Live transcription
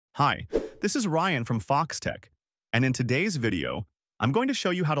Hi, this is Ryan from Foxtecc, and in today's video, I'm going to show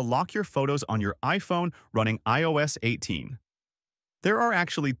you how to lock your photos on your iPhone running iOS 18. There are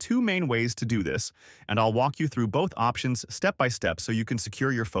actually two main ways to do this, and I'll walk you through both options step by step so you can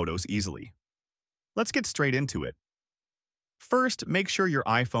secure your photos easily. Let's get straight into it. First, make sure your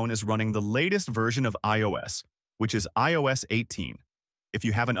iPhone is running the latest version of iOS, which is iOS 18. If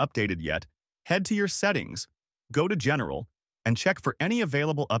you haven't updated yet, head to your settings, go to General, and check for any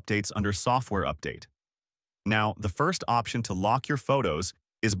available updates under Software Update. Now, the first option to lock your photos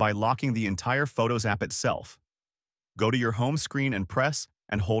is by locking the entire Photos app itself. Go to your home screen and press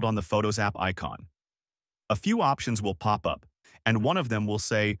and hold on the Photos app icon. A few options will pop up, and one of them will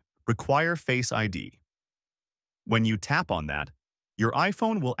say, Require Face ID. When you tap on that, your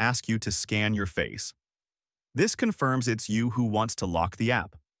iPhone will ask you to scan your face. This confirms it's you who wants to lock the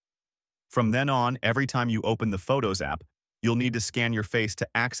app. From then on, every time you open the Photos app, you'll need to scan your face to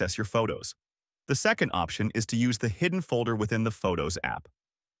access your photos. The second option is to use the hidden folder within the Photos app.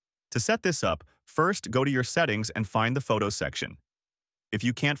 To set this up, first go to your settings and find the Photos section. If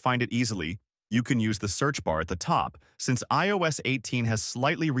you can't find it easily, you can use the search bar at the top, since iOS 18 has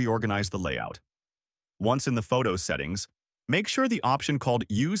slightly reorganized the layout. Once in the Photos settings, make sure the option called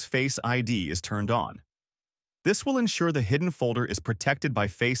Use Face ID is turned on. This will ensure the hidden folder is protected by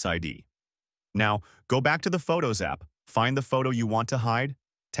Face ID. Now, go back to the Photos app, find the photo you want to hide,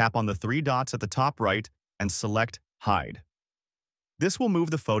 tap on the three dots at the top right, and select Hide. This will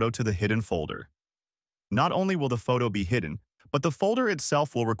move the photo to the hidden folder. Not only will the photo be hidden, but the folder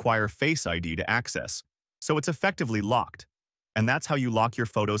itself will require Face ID to access, so it's effectively locked. And that's how you lock your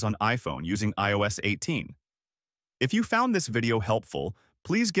photos on iPhone using iOS 18. If you found this video helpful,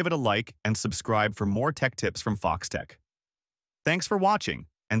 please give it a like and subscribe for more tech tips from Foxtecc. Thanks for watching,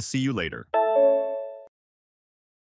 and see you later.